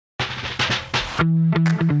Hello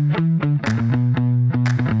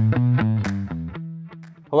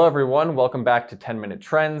everyone, welcome back to 10-Minute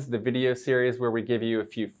Trends, the video series where we give you a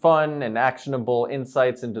few fun and actionable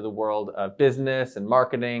insights into the world of business and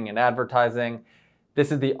marketing and advertising.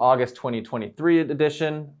 This is the August 2023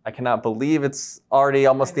 edition. I cannot believe it's already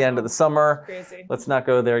almost the end of the summer. Crazy. Let's not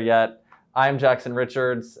go there yet. I'm Jackson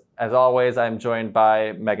Richards. As always, I'm joined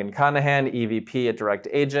by Megan Conahan, EVP at Direct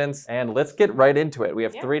Agents, and let's get right into it. We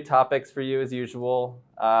have three topics for you as usual.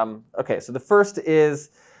 Okay, so the first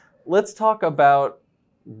is, let's talk about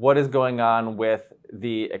what is going on with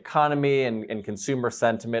the economy and consumer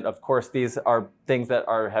sentiment. Of course, these are things that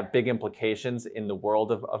have big implications in the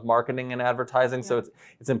world of marketing and advertising. So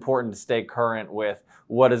it's important to stay current with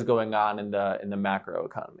what is going on in the macro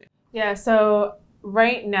economy. Yeah, so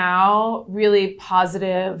right now, really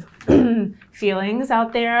positive feelings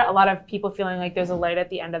out there. A lot of people feeling like there's a light at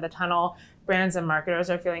the end of the tunnel. Brands and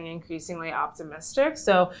marketers are feeling increasingly optimistic.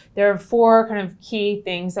 So there are four kind of key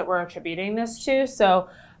things that we're attributing this to. So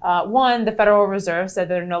one, the Federal Reserve said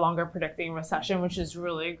they're no longer predicting recession, which is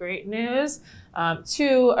really great news.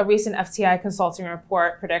 Two, a recent FTI consulting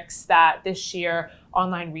report predicts that this year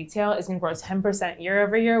online retail is going to grow 10% year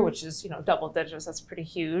over year, which is double digits. That's pretty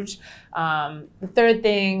huge. The third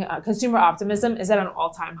thing, consumer optimism is at an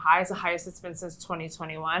all-time high. It's the highest it's been since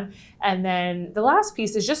 2021. And then the last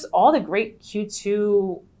piece is just all the great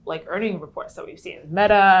Q2 earning reports that we've seen.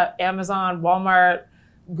 Meta, Amazon, Walmart,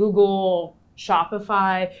 Google,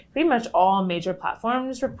 Shopify, pretty much all major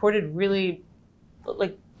platforms reported really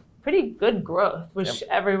pretty good growth, which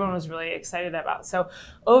everyone was really excited about. So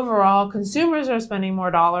overall, consumers are spending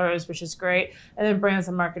more dollars, which is great. And then brands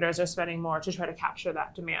and marketers are spending more to try to capture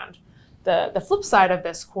that demand. The flip side of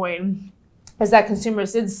this coin is that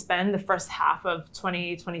consumers did spend the first half of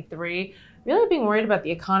 2023 really being worried about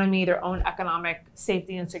the economy, their own economic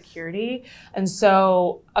safety and security. And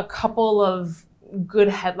so a couple of good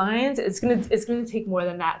headlines, it's gonna take more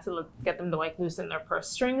than that to get them to loosen their purse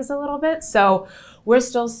strings a little bit. So we're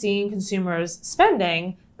still seeing consumers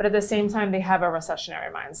spending, but at the same time they have a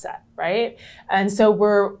recessionary mindset, right? And so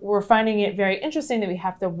we're finding it very interesting that we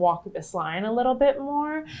have to walk this line a little bit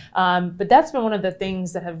more. But that's been one of the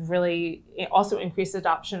things that have really also increased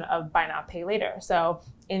adoption of buy now, pay later. So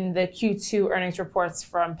in the Q2 earnings reports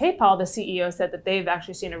from PayPal, the CEO said that they've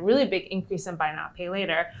actually seen a really big increase in buy now, pay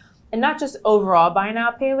later. And not just overall buy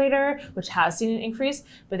now, pay later, which has seen an increase,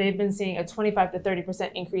 but they've been seeing a 25 to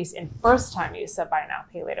 30% increase in first-time use of buy now,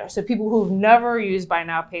 pay later. So people who've never used buy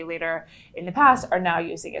now, pay later in the past are now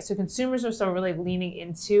using it. So consumers are still really leaning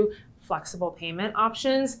into flexible payment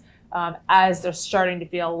options as they're starting to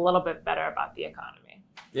feel a little bit better about the economy.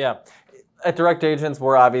 Yeah. At Direct Agents,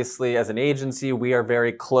 we're obviously, as an agency, we are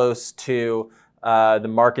very close to the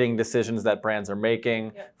marketing decisions that brands are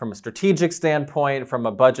making from a strategic standpoint, from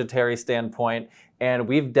a budgetary standpoint. And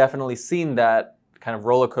we've definitely seen that kind of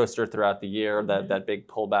roller coaster throughout the year, that big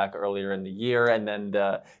pullback earlier in the year, and then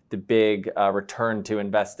the big return to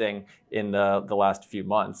investing in the last few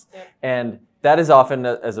months. And that is often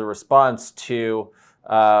as a response to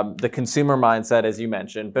the consumer mindset, as you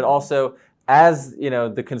mentioned, but also as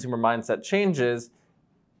the consumer mindset changes,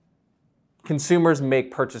 consumers make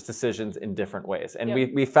purchase decisions in different ways. And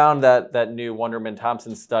we found that new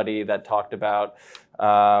Wunderman-Thompson study that talked about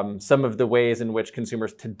some of the ways in which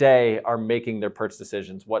consumers today are making their purchase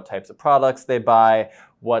decisions, what types of products they buy,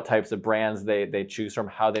 what types of brands they choose from,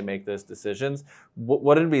 how they make those decisions.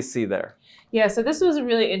 What did we see there? Yeah, so this was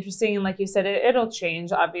really interesting. And like you said, it'll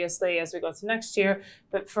change, obviously, as we go to next year.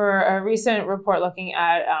 But for a recent report looking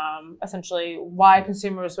at essentially why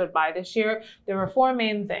consumers would buy this year, there were four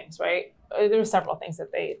main things, right? There were several things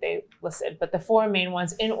that they listed, but the four main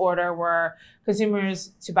ones in order were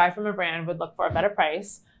consumers to buy from a brand would look for a better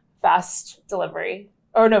price, better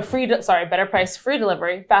price, free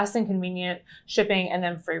delivery, fast and convenient shipping, and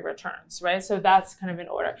then free returns, right? So that's kind of in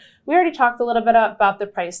order. We already talked a little bit about the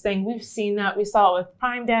price thing. We've seen that. We saw it with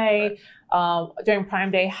Prime Day. During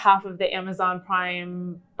Prime Day, half of the Amazon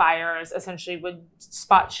Prime buyers essentially would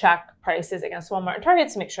spot check prices against Walmart and Target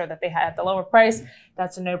to make sure that they had the lower price.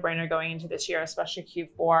 That's a no-brainer going into this year, especially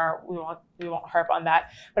Q4. We won't harp on that.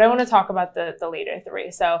 But I want to talk about the later three.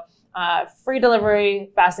 So free delivery,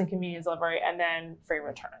 fast and convenient delivery, and then free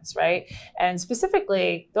returns, right? And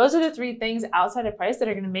specifically, those are the three things outside of price that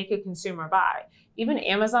are going to make a consumer buy. Even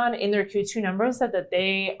Amazon in their Q2 numbers said that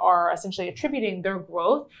they are essentially attributing their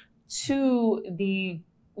growth to the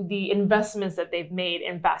investments that they've made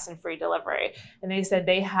in fast and free delivery. And they said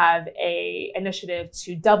they have a initiative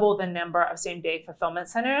to double the number of same-day fulfillment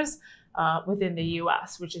centers within the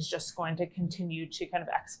US, which is just going to continue to kind of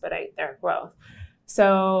expedite their growth.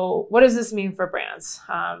 So what does this mean for brands?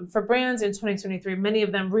 For brands in 2023, many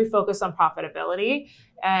of them refocused on profitability.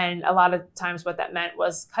 And a lot of times what that meant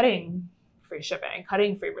was cutting free shipping,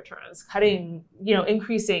 cutting free returns, cutting,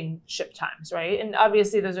 increasing ship times, right? And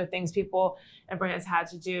obviously those are things people and brands had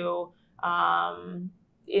to do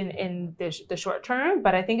in the short term,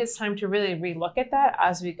 but I think it's time to really relook at that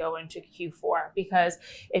as we go into Q4, because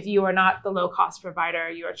if you are not the low cost provider,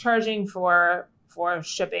 you are charging for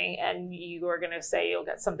shipping and you are going to say you'll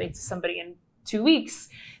get something to somebody in 2 weeks,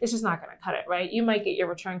 it's just not going to cut it, right? You might get your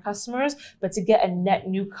return customers, but to get a net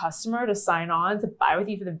new customer to sign on to buy with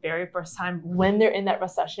you for the very first time when they're in that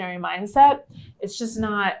recessionary mindset, it's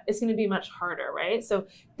going to be much harder, right? So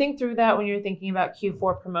think through that when you're thinking about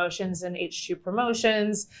Q4 promotions and H2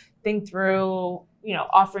 promotions. Think through,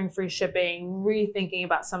 offering free shipping, rethinking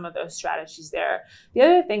about some of those strategies there. The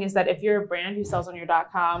other thing is that if you're a brand who sells on your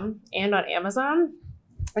 .com and on Amazon,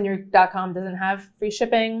 and your .com doesn't have free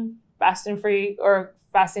shipping, fast and free or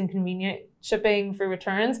fast and convenient shipping, free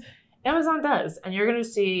returns, Amazon does. And you're going to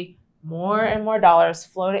see more and more dollars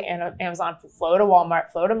flow to Amazon, flow to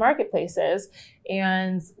Walmart, flow to marketplaces,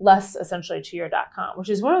 and less essentially to your .com, which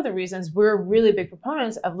is one of the reasons we're really big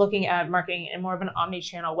proponents of looking at marketing in more of an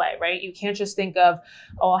omni-channel way, right? You can't just think of,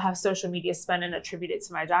 I'll have social media spend and attribute it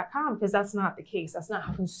to my .com, because that's not the case. That's not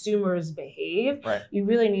how consumers behave. Right. You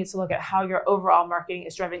really need to look at how your overall marketing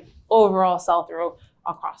is driving overall sell-through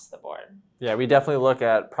across the board. Yeah, we definitely look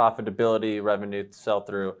at profitability, revenue,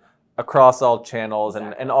 sell-through across all channels,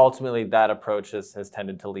 exactly. and ultimately that approach has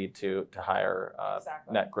tended to lead to higher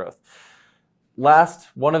exactly. net growth. Last,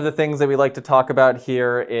 one of the things that we like to talk about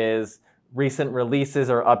here is recent releases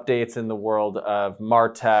or updates in the world of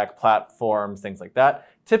MarTech, platforms, things like that.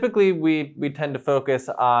 Typically, we tend to focus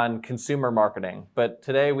on consumer marketing, but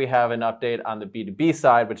today we have an update on the B2B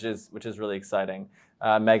side, which is really exciting.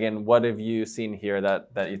 Megan, what have you seen here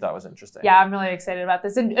that you thought was interesting? Yeah, I'm really excited about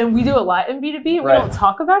this. And we do a lot in B2B. And right. We don't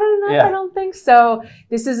talk about it enough, yeah. I don't think. So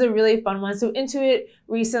this is a really fun one. So Intuit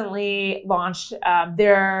recently launched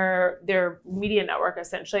their media network,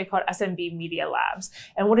 essentially called SMB Media Labs.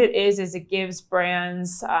 And what it is it gives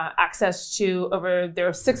brands access to over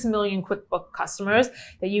their 6 million QuickBooks customers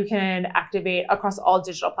that you can activate across all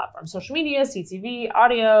digital platforms, social media, CTV,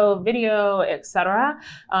 audio, video, etc.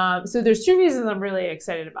 So there's two reasons I'm really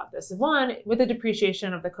excited about this. One, with the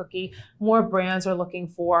depreciation of the cookie, more brands are looking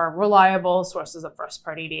for reliable sources of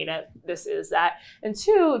first-party data. This is that. And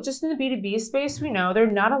two, just in the B2B space, we know there are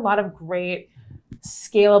not a lot of great,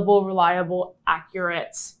 scalable, reliable,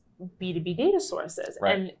 accurate B2B data sources.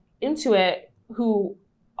 Right. And Intuit, who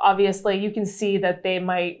obviously you can see that they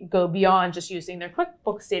might go beyond just using their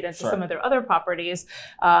QuickBooks data to sure. some of their other properties.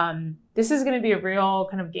 This is going to be a real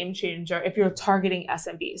kind of game changer if you're targeting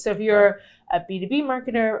SMBs. So if you're a B2B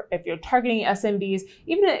marketer, if you're targeting SMBs,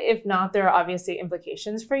 even if not, there are obviously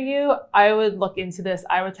implications for you. I would look into this.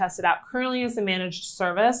 I would test it out. Currently it's a managed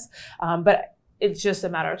service, but it's just a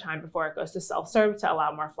matter of time before it goes to self-serve to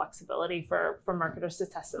allow more flexibility for marketers to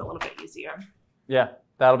test it a little bit easier. Yeah,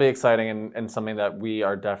 that'll be exciting and something that we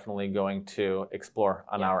are definitely going to explore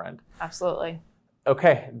on our end. Absolutely.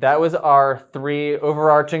 Okay, that was our 3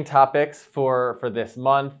 overarching topics for this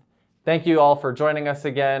month. Thank you all for joining us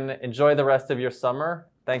again. Enjoy the rest of your summer.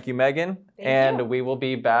 Thank you, Megan. Thank you. We will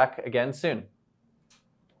be back again soon.